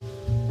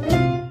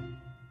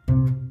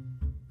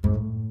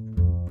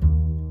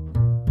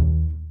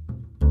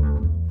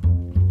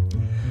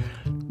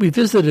We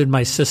visited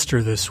my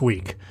sister this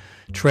week,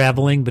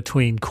 traveling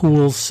between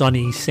cool,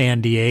 sunny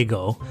San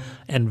Diego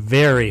and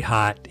very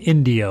hot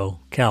Indio,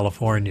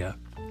 California.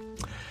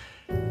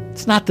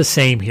 It's not the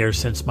same here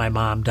since my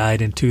mom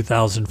died in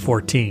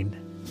 2014.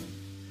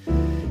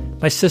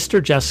 My sister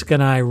Jessica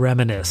and I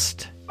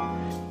reminisced.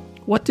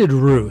 What did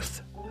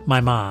Ruth, my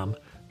mom,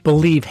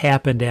 believe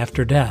happened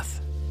after death?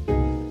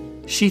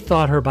 She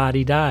thought her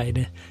body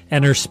died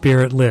and her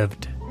spirit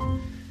lived.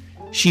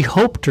 She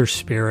hoped her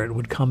spirit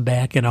would come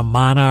back in a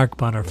monarch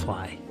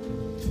butterfly.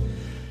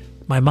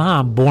 My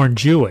mom, born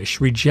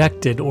Jewish,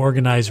 rejected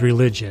organized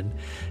religion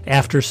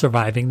after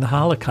surviving the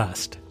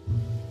Holocaust.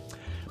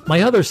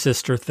 My other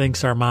sister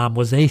thinks our mom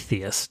was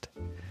atheist.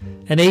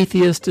 An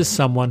atheist is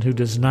someone who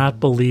does not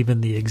believe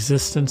in the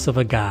existence of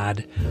a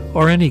god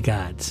or any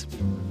gods.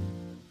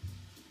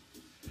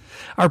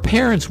 Our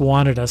parents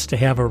wanted us to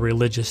have a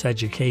religious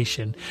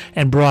education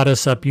and brought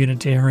us up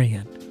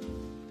Unitarian.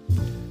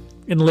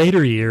 In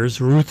later years,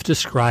 Ruth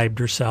described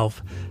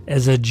herself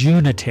as a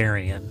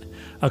Junitarian,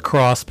 a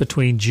cross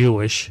between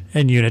Jewish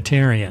and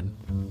Unitarian.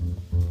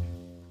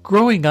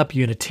 Growing up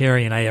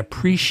Unitarian, I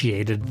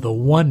appreciated the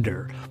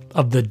wonder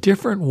of the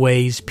different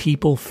ways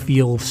people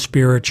feel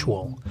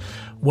spiritual,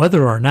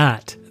 whether or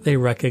not they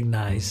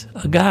recognize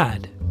a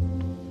God.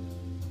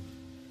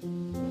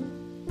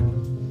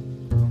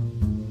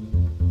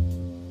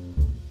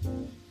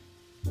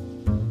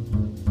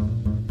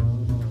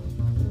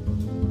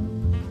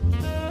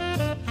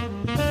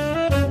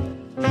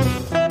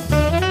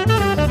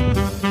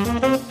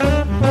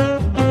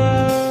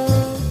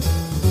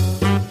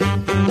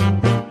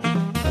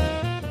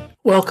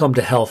 Welcome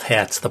to Health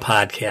Hats, the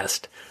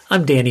podcast.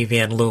 I'm Danny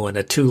Van Leeuwen,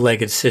 a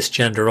two-legged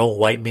cisgender old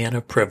white man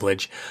of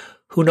privilege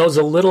who knows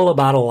a little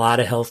about a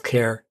lot of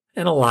healthcare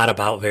and a lot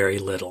about very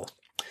little.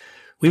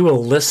 We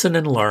will listen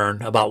and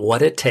learn about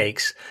what it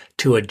takes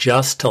to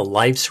adjust to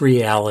life's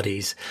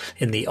realities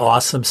in the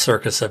awesome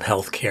circus of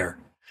healthcare.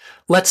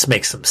 Let's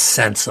make some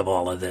sense of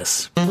all of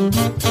this.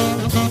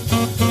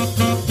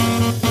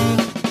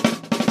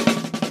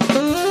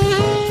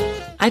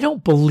 I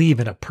don't believe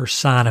in a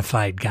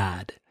personified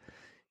God.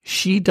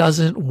 She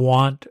doesn't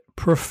want,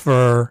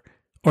 prefer,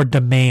 or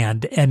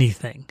demand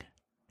anything.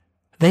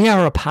 They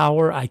are a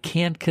power I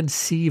can't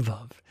conceive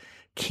of,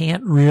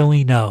 can't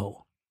really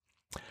know.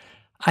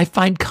 I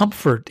find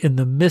comfort in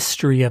the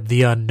mystery of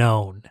the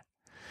unknown.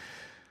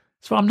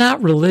 So I'm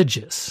not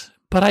religious,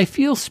 but I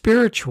feel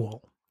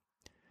spiritual.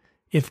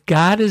 If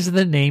God is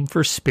the name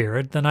for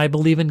spirit, then I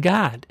believe in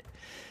God.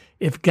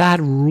 If God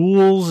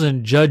rules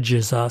and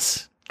judges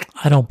us,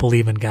 I don't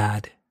believe in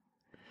God.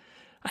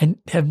 I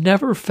have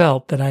never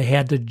felt that I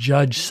had to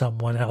judge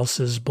someone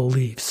else's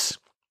beliefs.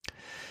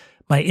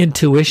 My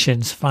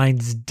intuition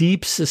finds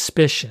deep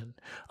suspicion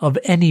of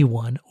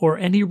anyone or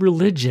any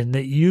religion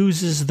that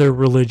uses their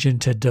religion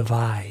to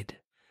divide,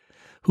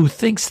 who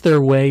thinks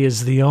their way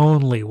is the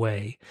only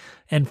way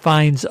and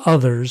finds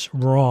others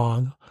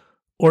wrong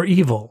or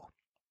evil.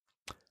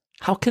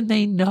 How can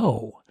they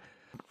know?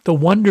 The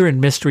wonder and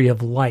mystery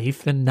of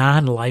life and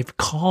non-life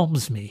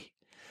calms me.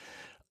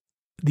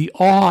 The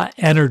awe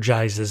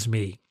energizes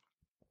me.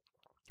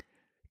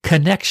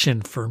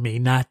 Connection for me,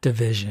 not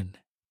division.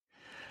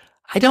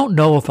 I don't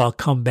know if I'll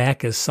come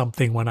back as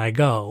something when I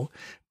go,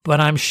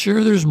 but I'm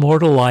sure there's more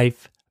to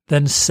life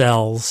than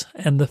cells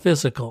and the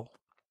physical.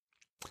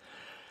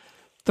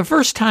 The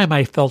first time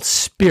I felt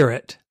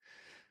spirit,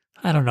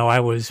 I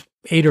was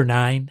 8 or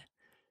 9,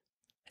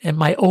 and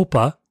my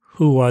Opa,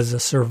 who was a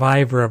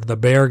survivor of the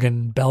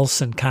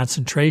Bergen-Belsen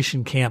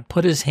concentration camp,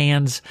 put his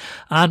hands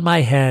on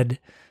my head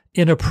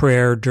in a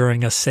prayer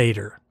during a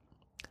Seder.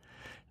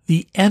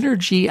 The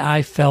energy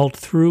I felt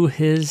through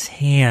his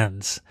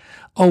hands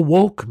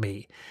awoke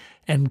me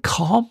and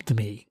calmed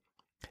me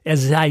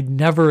as I'd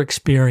never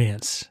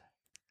experienced.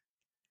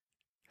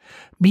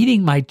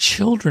 Meeting my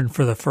children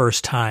for the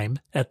first time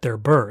at their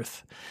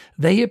birth,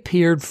 they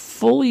appeared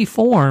fully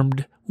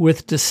formed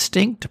with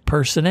distinct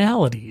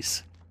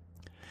personalities.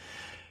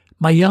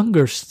 My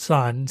younger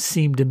son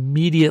seemed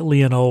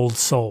immediately an old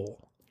soul.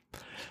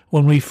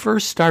 When we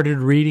first started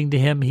reading to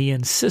him, he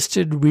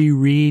insisted we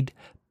read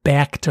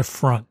back to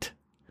front,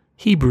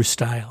 Hebrew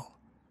style.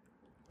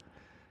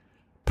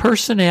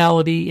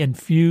 Personality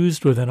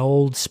infused with an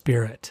old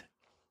spirit.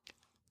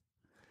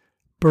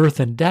 Birth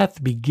and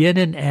death begin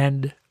and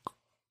end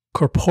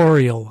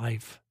corporeal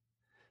life,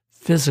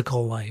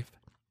 physical life.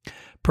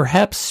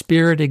 Perhaps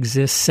spirit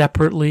exists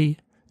separately,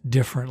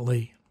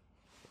 differently.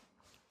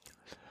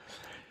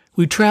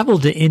 We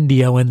traveled to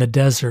India in the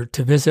desert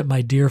to visit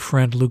my dear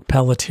friend Luke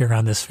Pelletier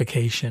on this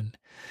vacation.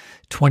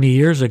 20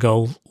 years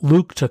ago,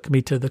 Luke took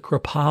me to the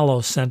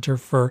Kripalu Center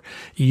for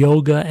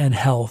Yoga and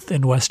Health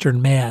in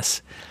Western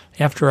Mass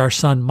after our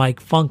son Mike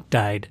Funk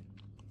died.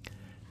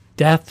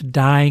 Death,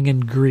 dying,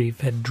 and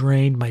grief had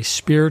drained my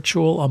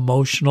spiritual,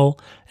 emotional,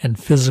 and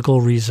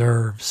physical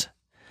reserves.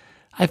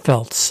 I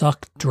felt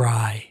sucked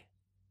dry.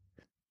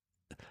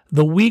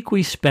 The week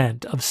we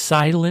spent of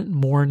silent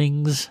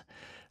mornings,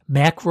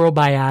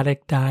 macrobiotic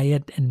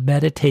diet, and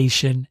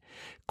meditation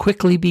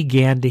quickly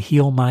began to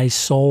heal my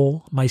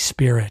soul, my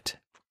spirit.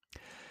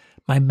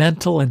 My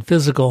mental and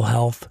physical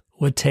health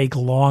would take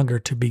longer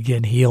to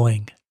begin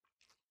healing.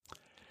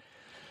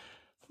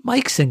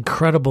 Mike's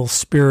incredible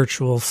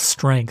spiritual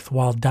strength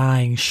while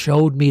dying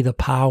showed me the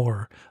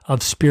power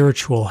of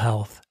spiritual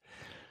health.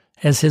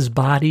 As his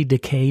body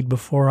decayed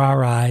before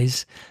our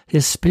eyes,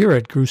 his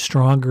spirit grew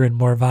stronger and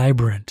more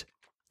vibrant.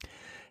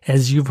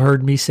 As you've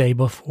heard me say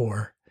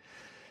before,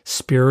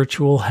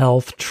 spiritual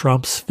health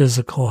trumps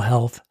physical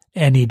health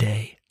any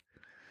day.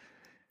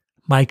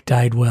 Mike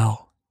died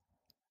well.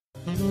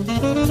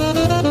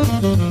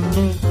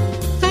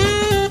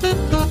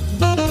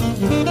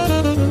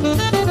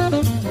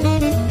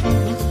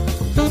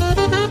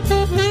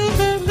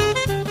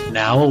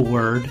 Now a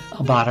word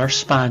about our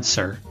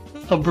sponsor,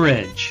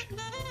 Abridge.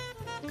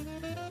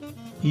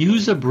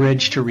 Use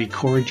Abridge to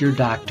record your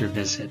doctor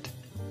visit.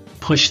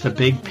 Push the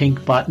big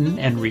pink button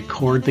and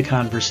record the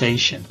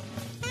conversation.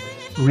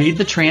 Read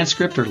the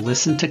transcript or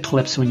listen to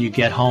clips when you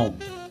get home.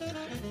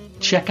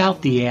 Check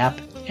out the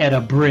app at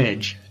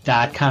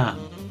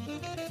abridge.com.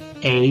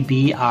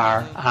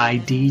 abridge.com,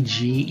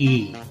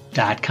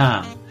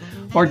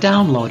 or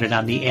download it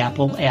on the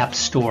Apple App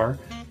Store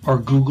or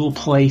Google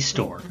Play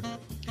Store.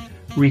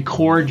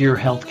 Record your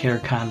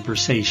healthcare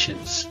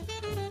conversations.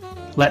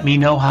 Let me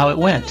know how it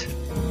went.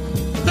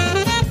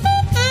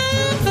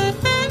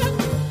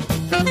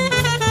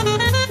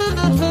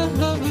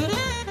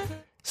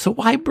 So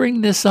why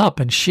bring this up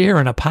and share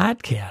in a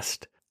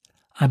podcast?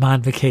 I'm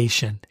on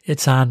vacation.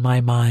 It's on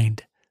my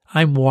mind.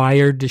 I'm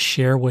wired to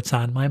share what's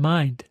on my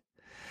mind.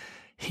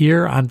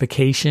 Here on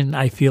vacation,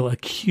 I feel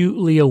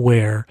acutely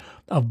aware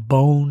of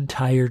bone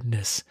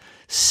tiredness,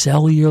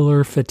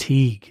 cellular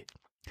fatigue.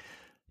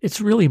 It's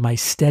really my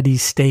steady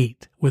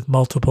state with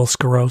multiple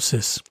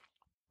sclerosis.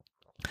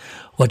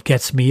 What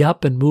gets me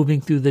up and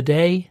moving through the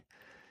day?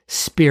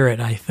 Spirit,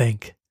 I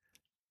think.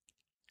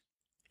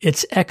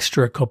 It's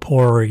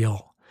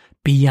extracorporeal,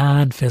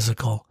 beyond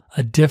physical,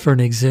 a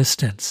different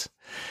existence.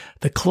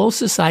 The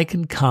closest I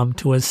can come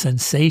to a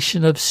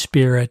sensation of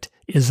spirit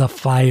is a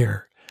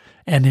fire,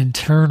 an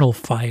internal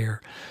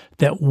fire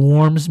that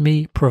warms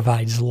me,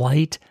 provides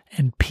light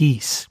and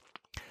peace.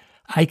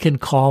 I can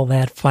call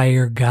that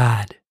fire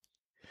God.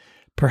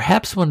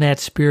 Perhaps when that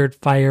spirit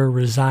fire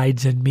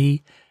resides in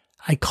me,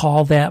 I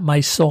call that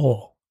my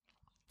soul.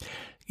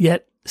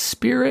 Yet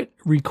spirit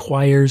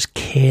requires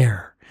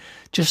care,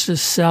 just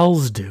as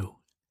cells do.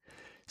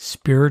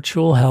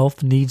 Spiritual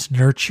health needs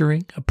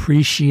nurturing,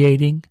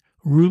 appreciating,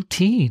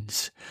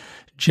 routines,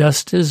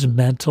 just as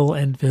mental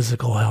and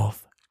physical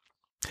health.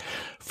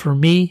 For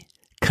me,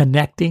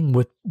 connecting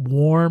with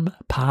warm,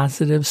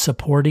 positive,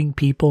 supporting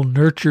people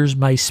nurtures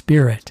my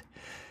spirit,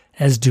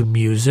 as do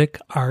music,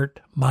 art,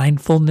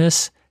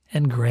 mindfulness,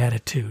 and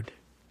gratitude.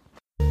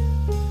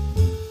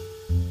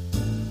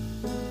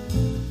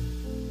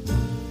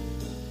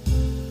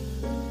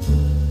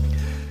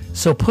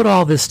 So put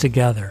all this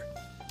together.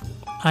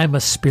 I'm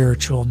a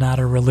spiritual, not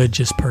a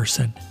religious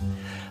person.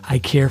 I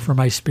care for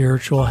my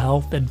spiritual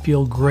health and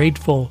feel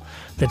grateful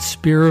that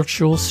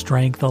spiritual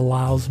strength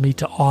allows me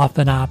to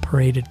often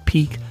operate at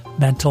peak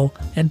mental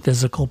and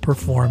physical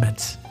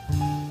performance.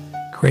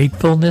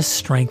 Gratefulness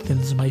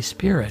strengthens my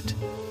spirit.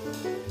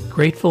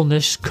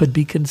 Gratefulness could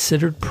be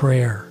considered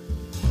prayer.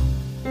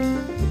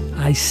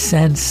 I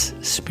sense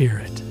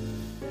spirit.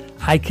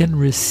 I can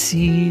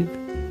receive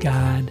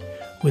God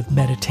with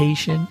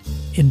meditation,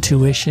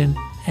 intuition,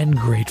 and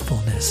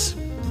gratefulness.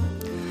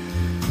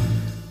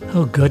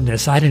 Oh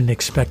goodness, I didn't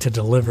expect to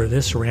deliver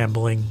this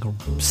rambling,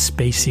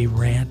 spacey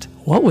rant.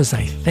 What was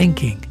I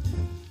thinking?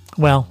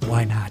 Well,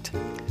 why not?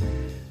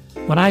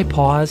 When I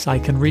pause, I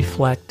can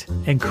reflect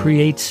and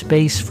create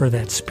space for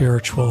that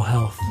spiritual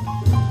health.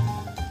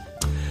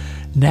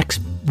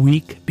 Next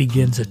week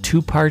begins a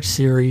 2-part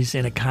series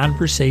in a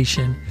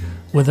conversation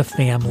with a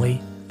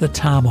family, the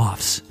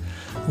Tomoffs,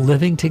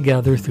 living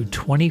together through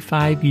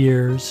 25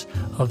 years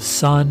of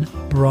son,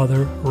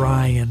 brother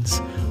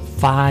Ryan's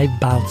 5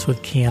 bouts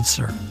with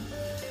cancer.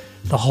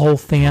 The whole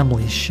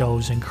family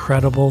shows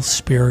incredible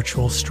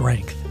spiritual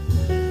strength.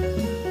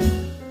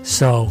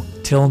 So,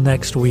 till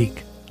next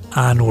week,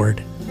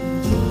 onward.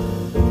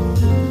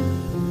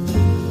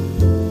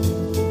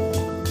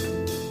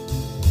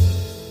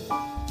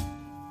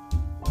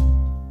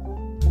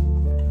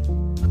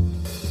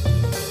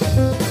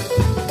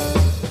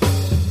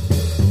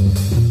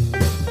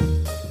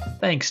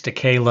 Thanks to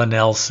Kayla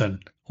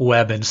Nelson,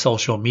 web and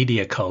social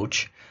media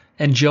coach,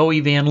 and Joey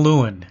Van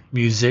Leeuwen,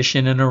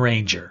 musician and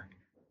arranger.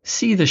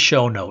 See the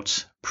show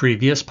notes,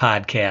 previous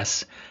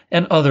podcasts,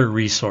 and other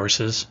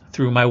resources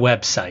through my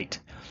website,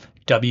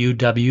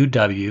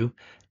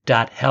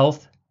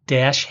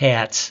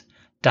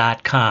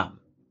 www.health-hats.com.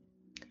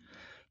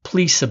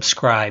 Please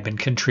subscribe and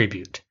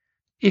contribute.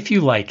 If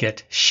you like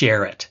it,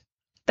 share it.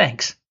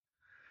 Thanks.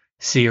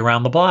 See you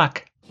around the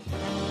block.